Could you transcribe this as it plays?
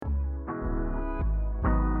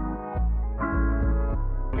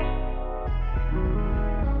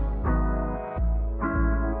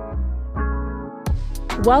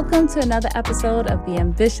Welcome to another episode of the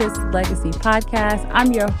Ambitious Legacy Podcast.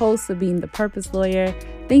 I'm your host, Sabine the Purpose Lawyer.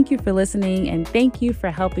 Thank you for listening and thank you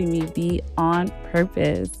for helping me be on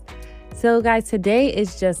purpose. So guys, today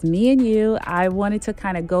is just me and you. I wanted to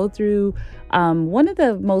kind of go through one of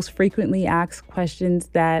the most frequently asked questions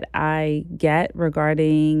that I get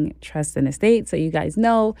regarding trust and estate. So you guys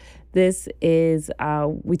know this is,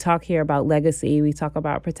 we talk here about legacy. We talk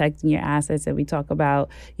about protecting your assets, and we talk about,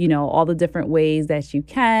 all the different ways that you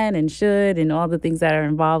can and should and all the things that are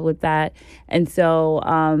involved with that. And so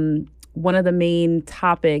one of the main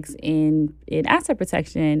topics in asset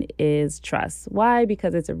protection is trust. Why?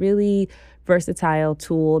 Because it's a really versatile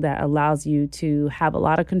tool that allows you to have a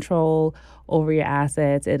lot of control over your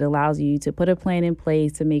assets. It allows you to put a plan in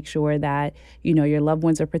place to make sure that, your loved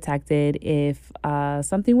ones are protected if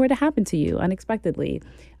something were to happen to you unexpectedly,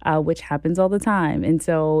 which happens all the time. And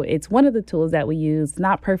so it's one of the tools that we use.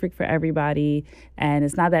 Not perfect for everybody, and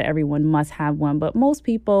it's not that everyone must have one, but most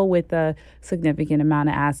people with a significant amount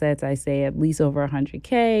of assets, I say at least over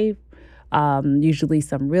 100K, usually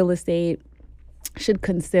some real estate, should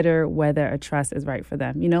consider whether a trust is right for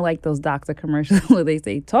them. Like those doctor commercials where they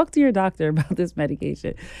say, talk to your doctor about this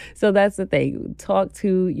medication. So that's the thing. Talk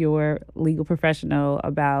to your legal professional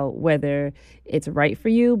about whether it's right for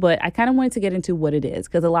you. But I kind of wanted to get into what it is,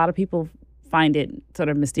 because a lot of people find it sort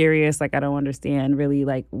of mysterious. Like, I don't understand really,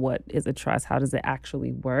 like, what is a trust? How does it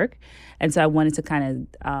actually work? And so I wanted to kind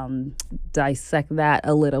of dissect that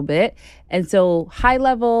a little bit. And so high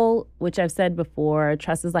level, which I've said before,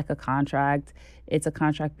 trust is like a contract. It's a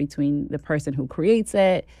contract between the person who creates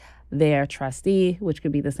it, their trustee, which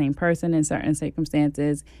could be the same person in certain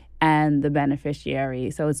circumstances, and the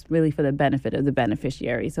beneficiary. So it's really for the benefit of the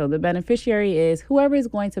beneficiary. So the beneficiary is whoever is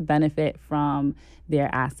going to benefit from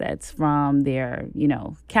their assets, from their,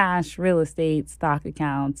 cash, real estate, stock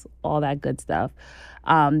accounts, all that good stuff.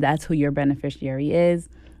 That's who your beneficiary is.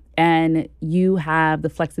 And you have the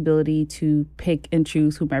flexibility to pick and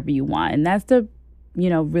choose whomever you want. And that's the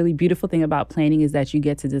really beautiful thing about planning, is that you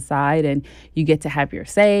get to decide and you get to have your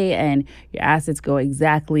say, and your assets go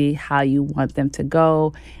exactly how you want them to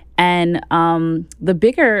go. And the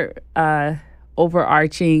bigger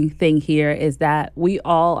overarching thing here is that we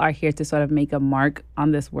all are here to sort of make a mark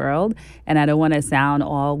on this world. And I don't want to sound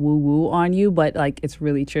all woo-woo on you, but it's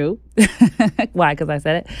really true. Why? Because I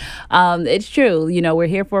said it. It's true. We're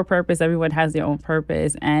here for a purpose. Everyone has their own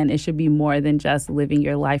purpose, and it should be more than just living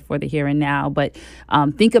your life for the here and now. But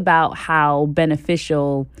think about how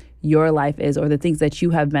beneficial your life is, or the things that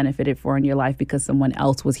you have benefited for in your life because someone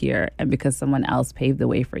else was here and because someone else paved the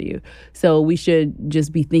way for you. So we should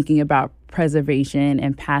just be thinking about preservation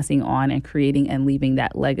and passing on and creating and leaving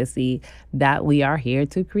that legacy that we are here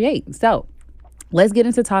to create. So let's get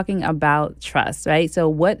into talking about trust, right? So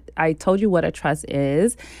what I told you what a trust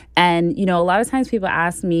is. And, a lot of times people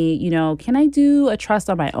ask me, can I do a trust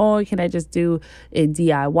on my own? Can I just do it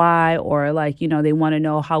DIY? Or they want to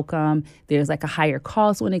know how come there's a higher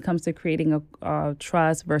cost when it comes to creating a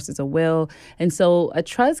trust versus a will. And so a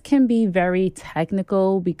trust can be very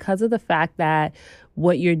technical because of the fact that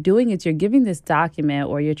what you're doing is you're giving this document,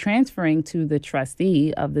 or you're transferring to the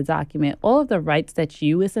trustee of the document all of the rights that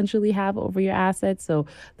you essentially have over your assets. So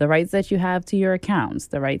the rights that you have to your accounts,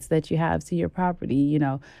 the rights that you have to your property,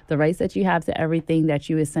 the rights that you have to everything that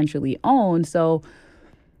you essentially own. So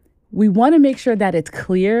we want to make sure that it's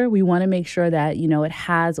clear. We want to make sure that, it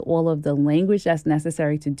has all of the language that's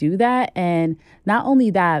necessary to do that. And not only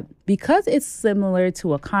that, because it's similar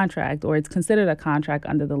to a contract, or it's considered a contract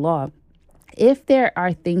under the law, if there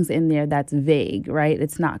are things in there that's vague, right?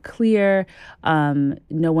 It's not clear. No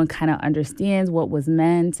one kind of understands what was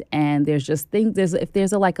meant. And there's just things, if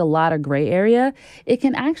there's a lot of gray area, it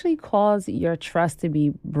can actually cause your trust to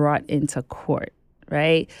be brought into court,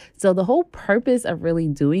 right? So the whole purpose of really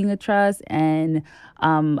doing a trust, and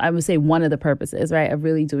I would say one of the purposes, right, of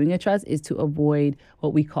really doing a trust is to avoid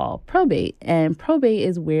what we call probate. And probate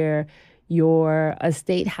is where your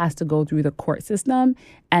estate has to go through the court system,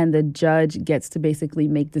 and the judge gets to basically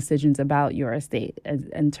make decisions about your estate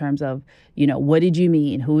in terms of, what did you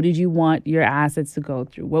mean? Who did you want your assets to go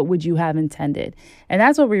through? What would you have intended? And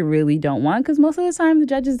that's what we really don't want, because most of the time the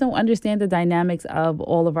judges don't understand the dynamics of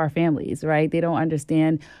all of our families, right? They don't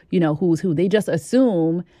understand, who's who. They just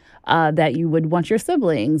assume that you would want your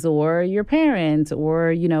siblings or your parents,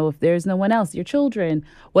 or, if there's no one else, your children,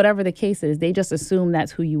 whatever the case is, they just assume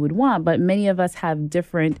that's who you would want. But many of us have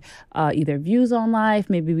different either views on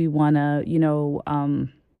life. Maybe we want to,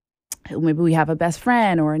 maybe we have a best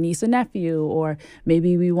friend or a niece or nephew, or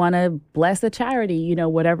maybe we want to bless a charity,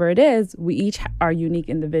 whatever it is. We each are unique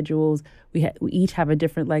individuals. We each have a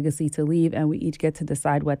different legacy to leave, and we each get to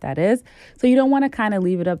decide what that is. So you don't want to kind of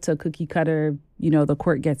leave it up to a cookie cutter, the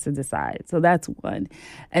court gets to decide. So that's one.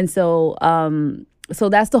 And so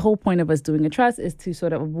that's the whole point of us doing a trust, is to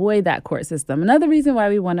sort of avoid that court system. Another reason why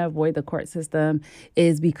we want to avoid the court system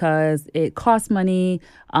is because it costs money.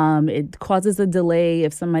 It causes a delay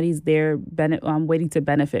if somebody's there waiting to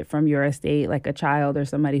benefit from your estate, like a child or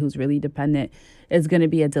somebody who's really dependent. It's going to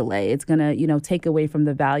be a delay. It's going to, take away from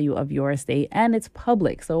the value of your estate, and it's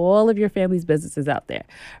public. So all of your family's business is out there,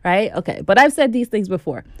 right? Okay. But I've said these things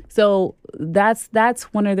before. So that's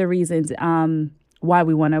one of the reasons, why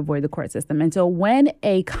we want to avoid the court system. And so when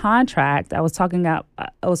a contract, I was talking about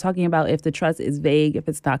if the trust is vague, if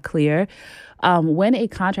it's not clear. When a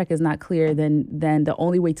contract is not clear, then the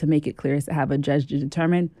only way to make it clear is to have a judge to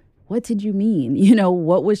determine, what did you mean?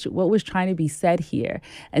 What was trying to be said here?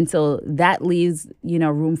 And so that leaves,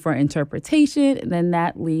 room for interpretation, and then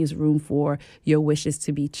that leaves room for your wishes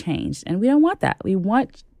to be changed. And we don't want that. We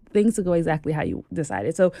want things to go exactly how you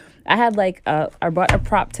decided. So I had I brought a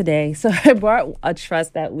prop today. So I brought a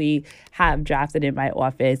trust that we have drafted in my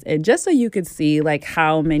office. And just so you could see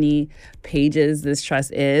how many pages this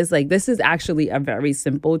trust is, this is actually a very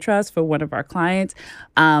simple trust for one of our clients.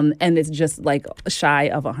 And it's just shy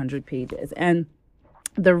of 100 pages. And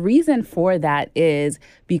the reason for that is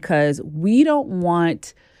because we don't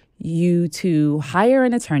want you to hire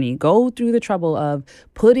an attorney, go through the trouble of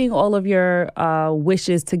putting all of your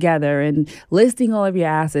wishes together and listing all of your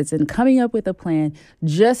assets and coming up with a plan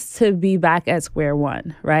just to be back at square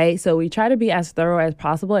one, right? So we try to be as thorough as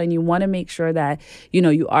possible, and you want to make sure that,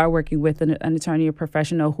 you are working with an attorney or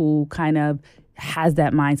professional who kind of has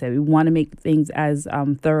that mindset. We want to make things as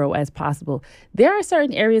thorough as possible. There are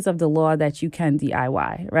certain areas of the law that you can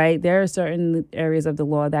DIY, right? There are certain areas of the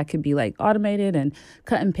law that can be automated and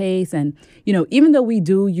cut and paste. And, even though we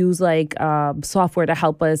do use software to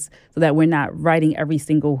help us so that we're not writing every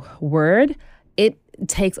single word, it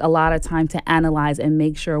takes a lot of time to analyze and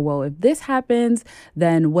make sure, well, if this happens,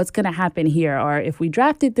 then what's going to happen here? Or if we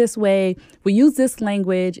draft it this way, we use this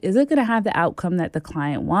language, is it going to have the outcome that the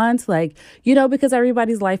client wants? Because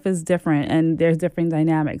everybody's life is different and there's different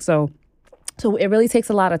dynamics. So it really takes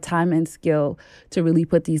a lot of time and skill to really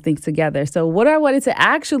put these things together. So what I wanted to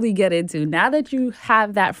actually get into, now that you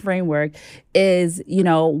have that framework, is,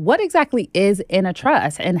 what exactly is in a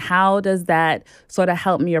trust and how does that sort of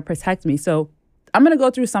help me or protect me? So I'm going to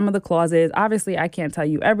go through some of the clauses. Obviously, I can't tell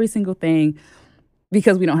you every single thing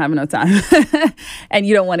because we don't have enough time and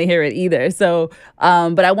you don't want to hear it either. So,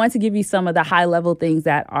 but I want to give you some of the high level things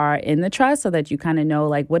that are in the trust so that you kind of know,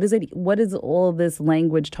 what is all of this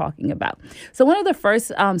language talking about? So one of the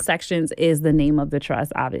first sections is the name of the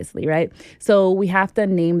trust, obviously, right? So we have to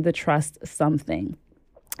name the trust something.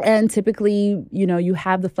 And typically, you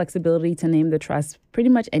have the flexibility to name the trust pretty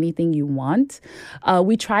much anything you want.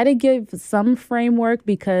 We try to give some framework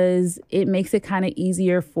because it makes it kind of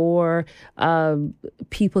easier for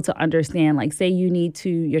people to understand. Say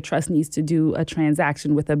your trust needs to do a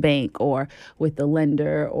transaction with a bank or with the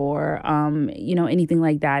lender or, anything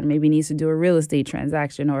like that. Maybe needs to do a real estate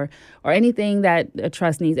transaction or anything that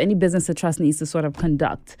any business a trust needs to sort of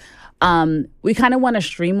conduct. We kind of want to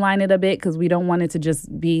streamline it a bit because we don't want it to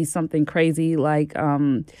just be something crazy like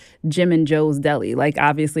Jim and Joe's Deli.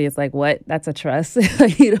 Obviously, it's what? That's a trust.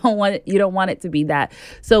 You don't want it to be that.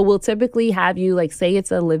 So we'll typically have you say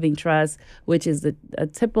it's a living trust, which is a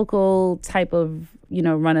typical type of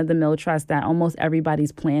run-of-the-mill trust that almost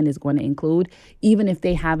everybody's plan is going to include. Even if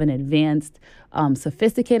they have an advanced,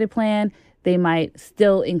 sophisticated plan, they might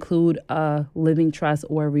still include a living trust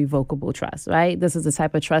or a revocable trust, right? This is the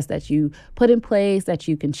type of trust that you put in place that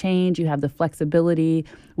you can change. You have the flexibility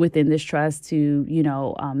within this trust to,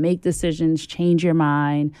 make decisions, change your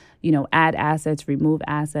mind, add assets, remove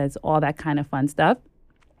assets, all that kind of fun stuff.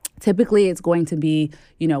 Typically, it's going to be,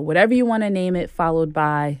 whatever you want to name it, followed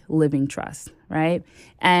by living trust, right?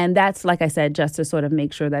 And that's, like I said, just to sort of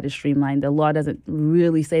make sure that it's streamlined. The law doesn't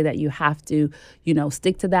really say that you have to,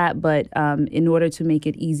 stick to that. But in order to make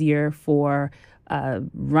it easier for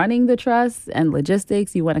running the trust and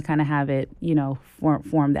logistics, you want to kind of have it,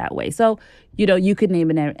 form that way. So, you could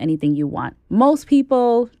name it anything you want. Most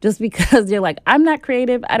people, just because they're like, I'm not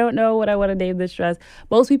creative, I don't know what I want to name this trust,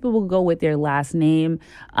 most people will go with their last name.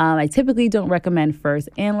 I typically don't recommend first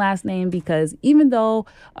and last name because even though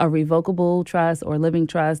a revocable trust or living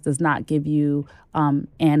trust does not give you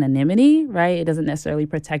anonymity, right? It doesn't necessarily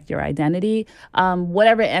protect your identity.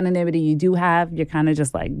 Whatever anonymity you do have, you're kind of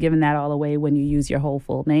just like giving that all away when you use your whole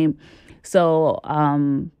full name. So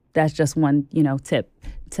that's just one, tip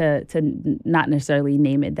to not necessarily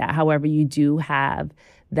name it that. However, you do have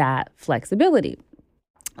that flexibility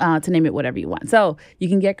to name it whatever you want. So you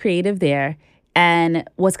can get creative there. And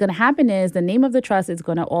what's going to happen is the name of the trust is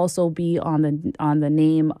going to also be on the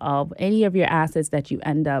name of any of your assets that you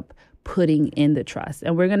end up putting in the trust.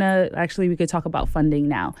 And we could talk about funding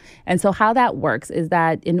now. And so how that works is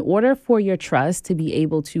that in order for your trust to be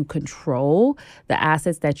able to control the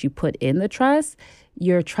assets that you put in the trust,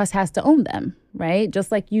 your trust has to own them, right?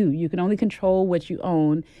 Just like you can only control what you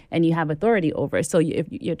own and you have authority over. So if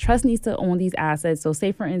your trust needs to own these assets. So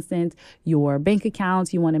say, for instance, your bank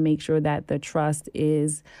accounts, you want to make sure that the trust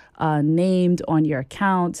is named on your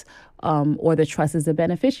account, or the trust is a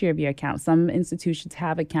beneficiary of your account. Some institutions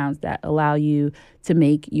have accounts that allow you to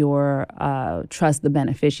make your trust the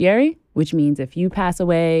beneficiary, which means if you pass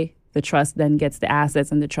away, the trust then gets the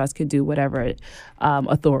assets and the trust could do whatever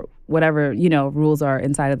rules are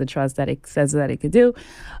inside of the trust that it says that it could do.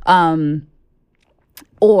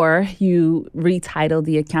 Or you retitle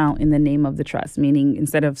the account in the name of the trust, meaning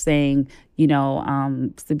instead of saying,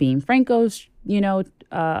 Sabine Franco's,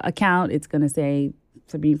 account, it's going to say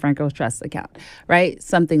Sabine Franco's trust account, right?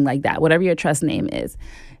 Something like that, whatever your trust name is.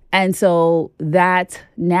 And so that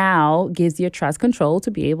now gives your trust control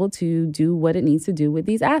to be able to do what it needs to do with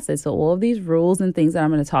these assets. So all of these rules and things that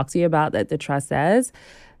I'm going to talk to you about that the trust says,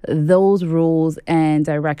 those rules and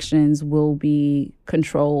directions will be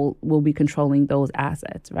controlling those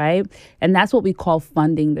assets, right? And that's what we call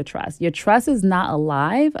funding the trust. Your trust is not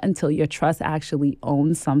alive until your trust actually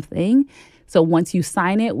owns something. So once you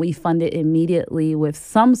sign it, we fund it immediately with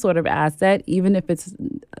some sort of asset, even if it's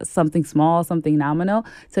something small, something nominal,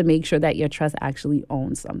 to make sure that your trust actually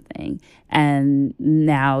owns something. And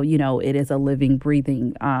now, it is a living,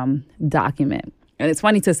 breathing document. And it's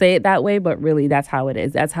funny to say it that way, but really that's how it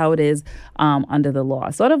is. That's how it is under the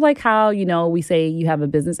law. Sort of like how, we say you have a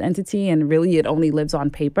business entity and really it only lives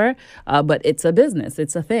on paper, but it's a business.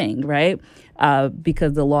 It's a thing, right?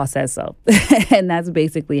 Because the law says so. And that's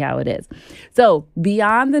basically how it is. So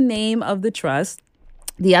beyond the name of the trust,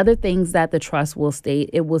 the other things that the trust will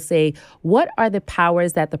state, it will say, what are the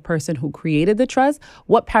powers that the person who created the trust,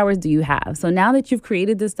 what powers do you have? So now that you've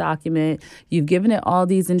created this document, you've given it all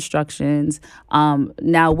these instructions,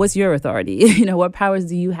 now what's your authority? What powers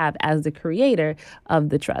do you have as the creator of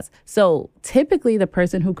the trust? So typically the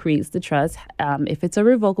person who creates the trust, if it's a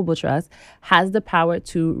revocable trust, has the power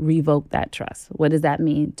to revoke that trust. What does that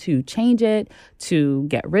mean? To change it, to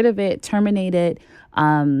get rid of it, terminate it.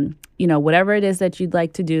 Whatever it is that you'd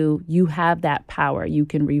like to do, you have that power. You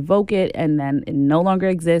can revoke it and then it no longer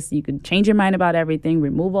exists. You can change your mind about everything,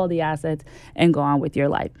 remove all the assets, and go on with your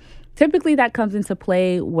life. Typically, that comes into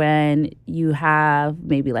play when you have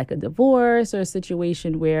maybe like a divorce or a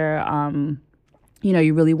situation where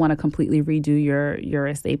you really want to completely redo your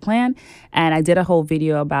estate plan. And I did a whole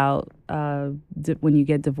video about when you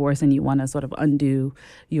get divorced and you want to sort of undo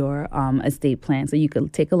your estate plan. So you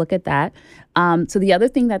could take a look at that. So the other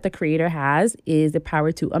thing that the creator has is the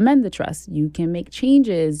power to amend the trust. You can make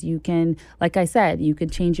changes. You can, like I said, you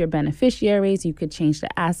could change your beneficiaries. You could change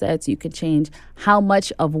the assets. You could change how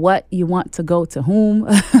much of what you want to go to whom.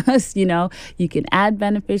 You can add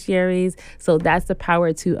beneficiaries. So that's the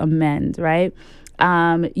power to amend, right?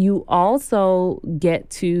 You also get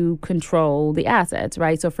to control the assets,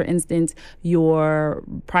 right? So for instance, your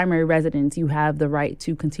primary residence, you have the right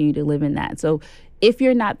to continue to live in that. So if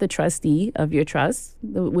you're not the trustee of your trust,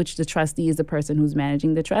 which the trustee is the person who's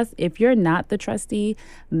managing the trust, if you're not the trustee,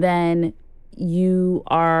 then you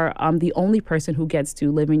are the only person who gets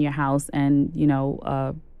to live in your house and,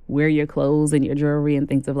 wear your clothes and your jewelry and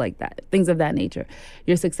things of that nature.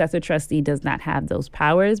 Your successor trustee does not have those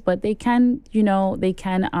powers, but they can,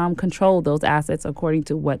 control those assets according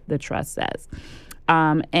to what the trust says.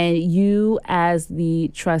 And you as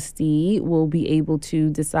the trustee will be able to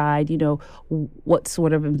decide, what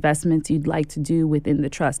sort of investments you'd like to do within the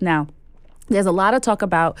trust. Now, there's a lot of talk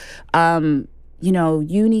about,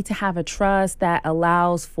 you need to have a trust that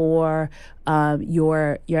allows for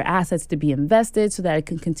your assets to be invested so that it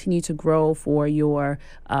can continue to grow for your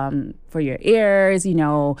heirs,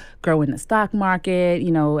 grow in the stock market,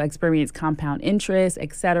 experience compound interest,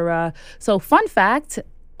 etc. So fun fact,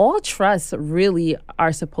 all trusts really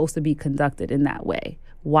are supposed to be conducted in that way.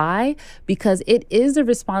 Why? Because it is the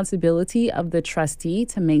responsibility of the trustee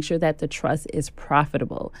to make sure that the trust is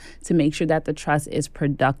profitable, to make sure that the trust is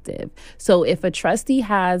productive. So if a trustee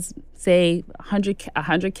has, say,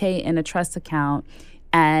 100K in a trust account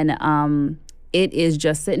and it is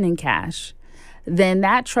just sitting in cash, then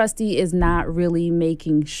that trustee is not really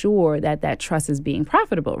making sure that that trust is being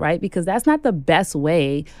profitable, right? Because that's not the best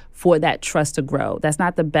way for that trust to grow. That's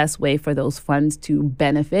not the best way for those funds to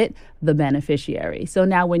benefit the beneficiary. So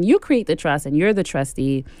now when you create the trust and you're the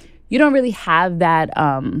trustee, you don't really have that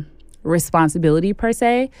responsibility per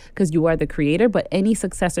se because you are the creator, but any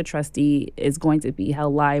successor trustee is going to be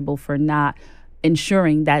held liable for not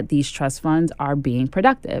ensuring that these trust funds are being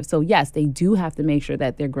productive. So yes, they do have to make sure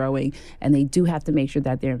that they're growing and they do have to make sure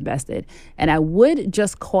that they're invested. And I would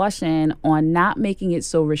just caution on not making it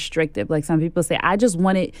so restrictive. Like some people say, I just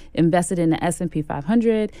want it invested in the S&P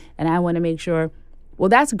 500 and I want to make sure, well,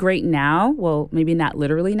 that's great now. Well, maybe not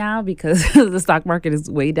literally now because the stock market is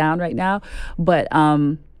way down right now. But,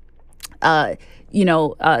 the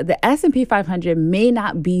S&P 500 may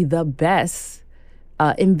not be the best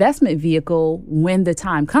investment vehicle when the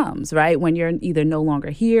time comes, right? When you're either no longer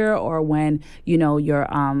here or when,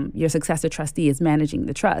 your successor trustee is managing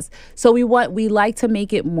the trust. So we like to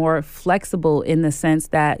make it more flexible in the sense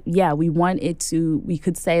that, we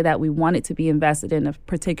could say that we want it to be invested in a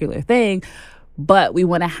particular thing, but we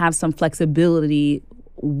want to have some flexibility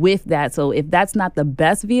with that. So if that's not the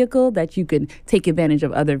best vehicle, that you can take advantage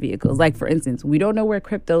of other vehicles. Like, for instance, we don't know where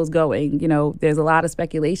crypto is going. There's a lot of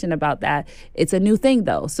speculation about that. It's a new thing,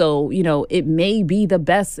 though. So, it may be the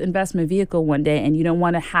best investment vehicle one day, and you don't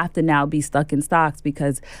want to have to now be stuck in stocks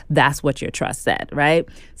because that's what your trust said, right?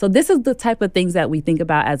 So this is the type of things that we think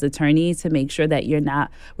about as attorneys to make sure that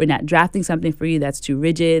we're not drafting something for you that's too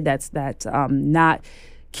rigid, that's not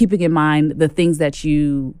keeping in mind the things that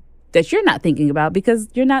you're not thinking about because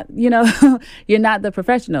you're not, you're not the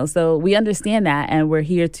professional. So we understand that, and we're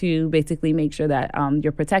here to basically make sure that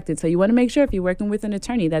you're protected. So you want to make sure if you're working with an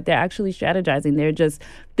attorney that they're actually strategizing. They're just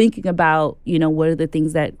thinking about,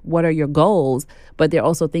 what are your goals, but they're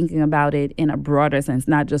also thinking about it in a broader sense,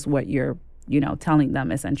 not just what you're, telling them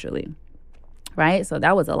essentially. Right? So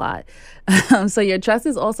that was a lot. So your trust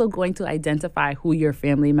is also going to identify who your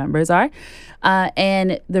family members are.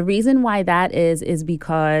 And the reason why that is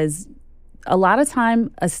because a lot of time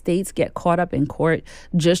estates get caught up in court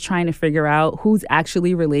just trying to figure out who's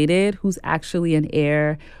actually related, who's actually an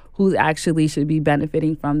heir, who actually should be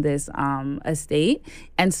benefiting from this estate.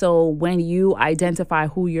 And so when you identify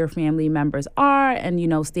who your family members are and,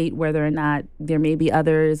 state whether or not there may be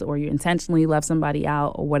others or you intentionally left somebody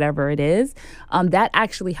out or whatever it is, that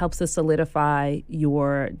actually helps to solidify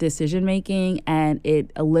your decision making, and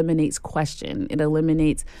it eliminates question. It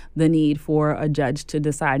eliminates the need for a judge to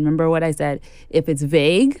decide. Remember what I said? If it's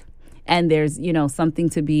vague, and there's, something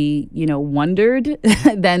to be, wondered,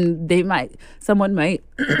 then someone might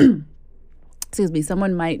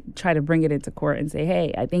try to bring it into court and say,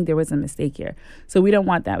 hey, I think there was a mistake here. So we don't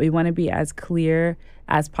want that. We want to be as clear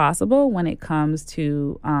as possible when it comes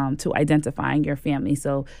to identifying your family.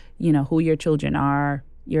 So, who your children are,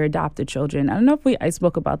 your adopted children. I don't know if I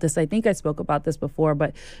spoke about this. I think I spoke about this before,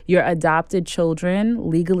 but your adopted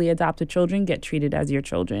children, legally adopted children, get treated as your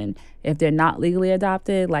children. If they're not legally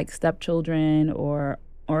adopted, like stepchildren or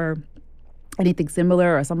anything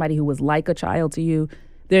similar, or somebody who was like a child to you,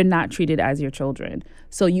 they're not treated as your children.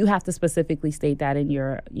 So you have to specifically state that in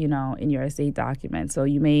your estate document. So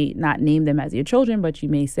you may not name them as your children, but you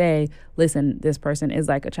may say, listen, this person is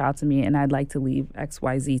like a child to me and I'd like to leave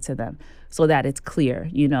XYZ to them, so that it's clear,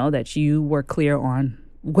 that you were clear on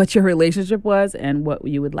what your relationship was and what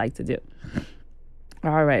you would like to do.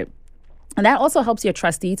 All right. And that also helps your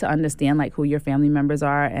trustee to understand who your family members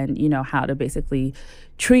are and, how to basically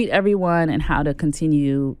treat everyone and how to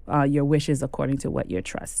continue your wishes according to what your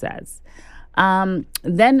trust says.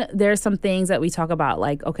 Then there's some things that we talk about,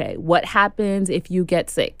 okay, what happens if you get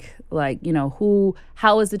sick?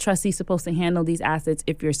 How is the trustee supposed to handle these assets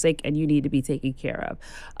if you're sick and you need to be taken care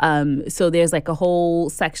of? So there's a whole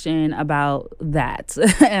section about that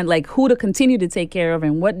and who to continue to take care of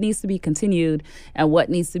and what needs to be continued and what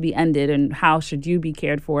needs to be ended and how should you be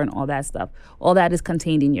cared for and all that stuff. All that is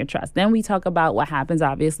contained in your trust. Then we talk about what happens,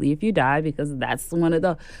 obviously, if you die, because that's one of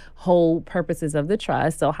the whole purposes of the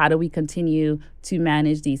trust. So how do we continue to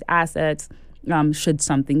manage these assets? Should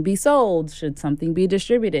something be sold? Should something be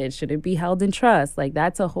distributed? Should it be held in trust?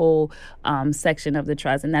 That's a whole section of the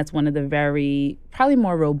trust. And that's one of the probably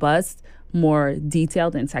more robust, more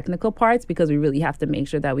detailed and technical parts, because we really have to make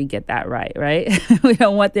sure that we get that right, right? We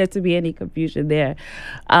don't want there to be any confusion there.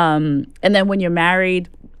 And then when you're married,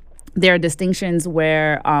 there are distinctions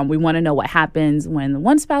where we want to know what happens when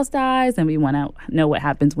one spouse dies, and we want to know what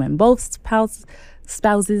happens when both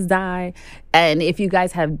spouses die. And if you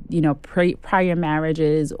guys have, prior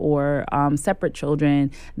marriages or separate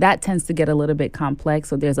children, that tends to get a little bit complex.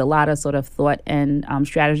 So there's a lot of sort of thought and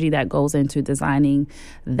strategy that goes into designing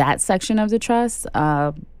that section of the trust,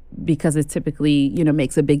 because it typically,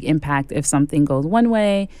 makes a big impact if something goes one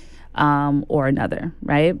way or another,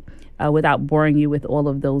 right? Without boring you with all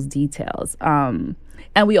of those details.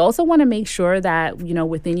 And we also want to make sure that,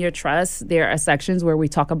 within your trust, there are sections where we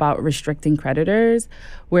talk about restricting creditors,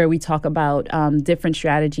 where we talk about different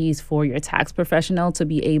strategies for your tax professional to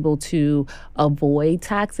be able to avoid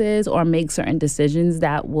taxes or make certain decisions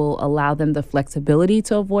that will allow them the flexibility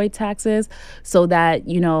to avoid taxes, so that,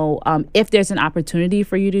 if there's an opportunity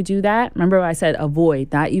for you to do that, remember I said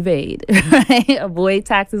avoid, not evade, right? Avoid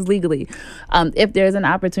taxes legally. If there's an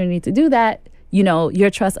opportunity to do that, your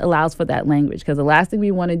trust allows for that language, because the last thing we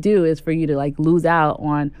want to do is for you to lose out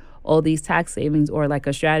on all these tax savings or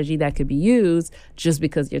a strategy that could be used just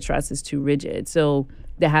because your trust is too rigid. So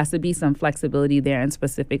there has to be some flexibility there and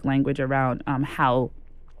specific language around how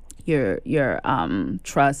your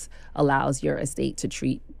trust allows your estate to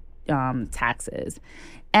treat taxes.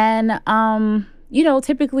 And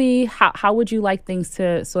typically, how would you like things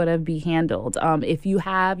to sort of be handled? If you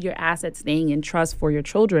have your assets staying in trust for your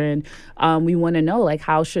children, we want to know,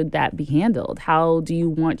 how should that be handled? How do you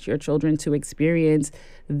want your children to experience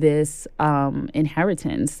this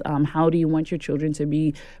inheritance? How do you want your children to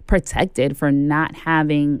be protected for not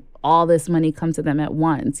having all this money come to them at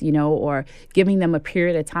once, or giving them a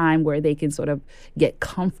period of time where they can sort of get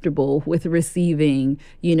comfortable with receiving,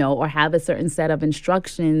 or have a certain set of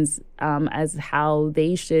instructions as how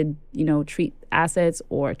they should, treat assets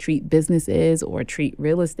or treat businesses or treat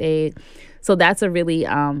real estate. So that's a really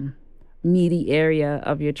meaty area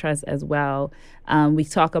of your trust as well. We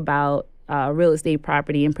talk about real estate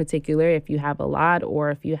property in particular, if you have a lot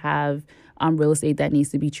or if you have real estate that needs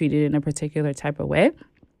to be treated in a particular type of way.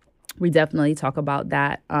 We definitely talk about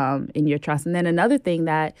that in your trust. And then another thing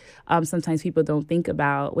that sometimes people don't think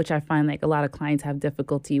about, which I find a lot of clients have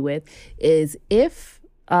difficulty with, is if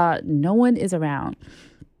no one is around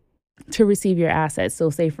to receive your assets. So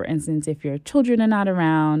say, for instance, if your children are not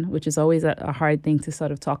around, which is always a hard thing to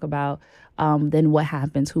sort of talk about, then what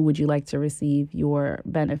happens? Who would you like to receive your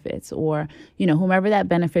benefits? Or, whomever that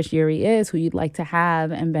beneficiary is, who you'd like to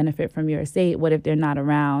have and benefit from your estate, what if they're not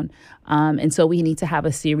around? And so we need to have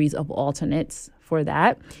a series of alternates for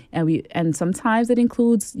that. And sometimes it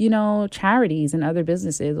includes, charities and other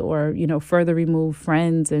businesses, or, further removed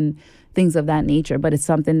friends and things of that nature. But it's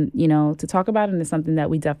something, to talk about, and it's something that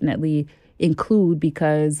we definitely include,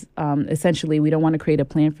 because essentially we don't want to create a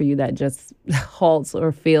plan for you that just halts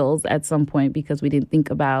or fails at some point because we didn't think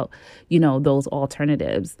about, those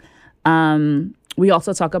alternatives. We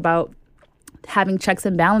also talk about having checks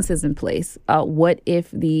and balances in place. What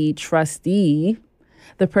if the trustee,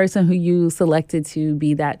 the person who you selected to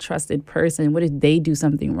be that trusted person, what if they do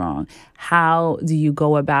something wrong? How do you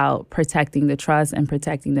go about protecting the trust and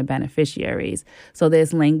protecting the beneficiaries? So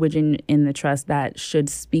there's language in the trust that should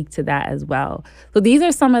speak to that as well. So these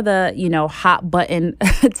are some of the, hot button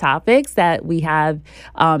topics that we have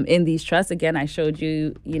in these trusts. Again, I showed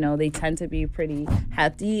you, they tend to be pretty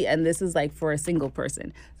hefty, and this is for a single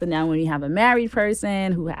person. So now when you have a married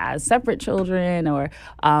person who has separate children, or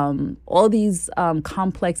all these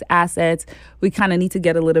complex assets, we kind of need to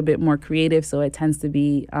get a little bit more creative. So it tends to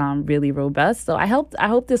be really robust. So I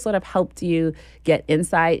hope this sort of helped you get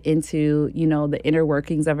insight into, the inner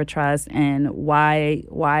workings of a trust, and why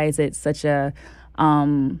is it such a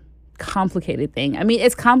complicated thing. I mean,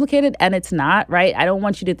 it's complicated and it's not, right? I don't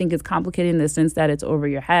want you to think it's complicated in the sense that it's over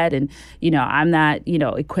your head and, I'm not,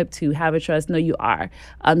 equipped to have a trust. No, you are.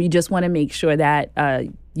 You just want to make sure that,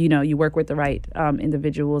 you work with the right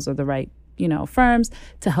individuals or the right, firms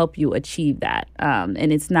to help you achieve that.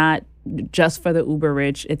 And it's not just for the uber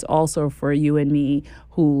rich. It's also for you and me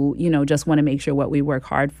who, just want to make sure what we work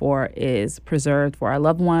hard for is preserved for our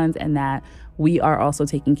loved ones, and that we are also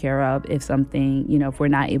taken care of if something, if we're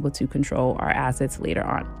not able to control our assets later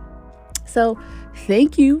on. So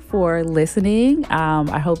thank you for listening.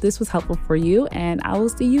 I hope this was helpful for you, and I will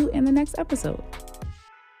see you in the next episode.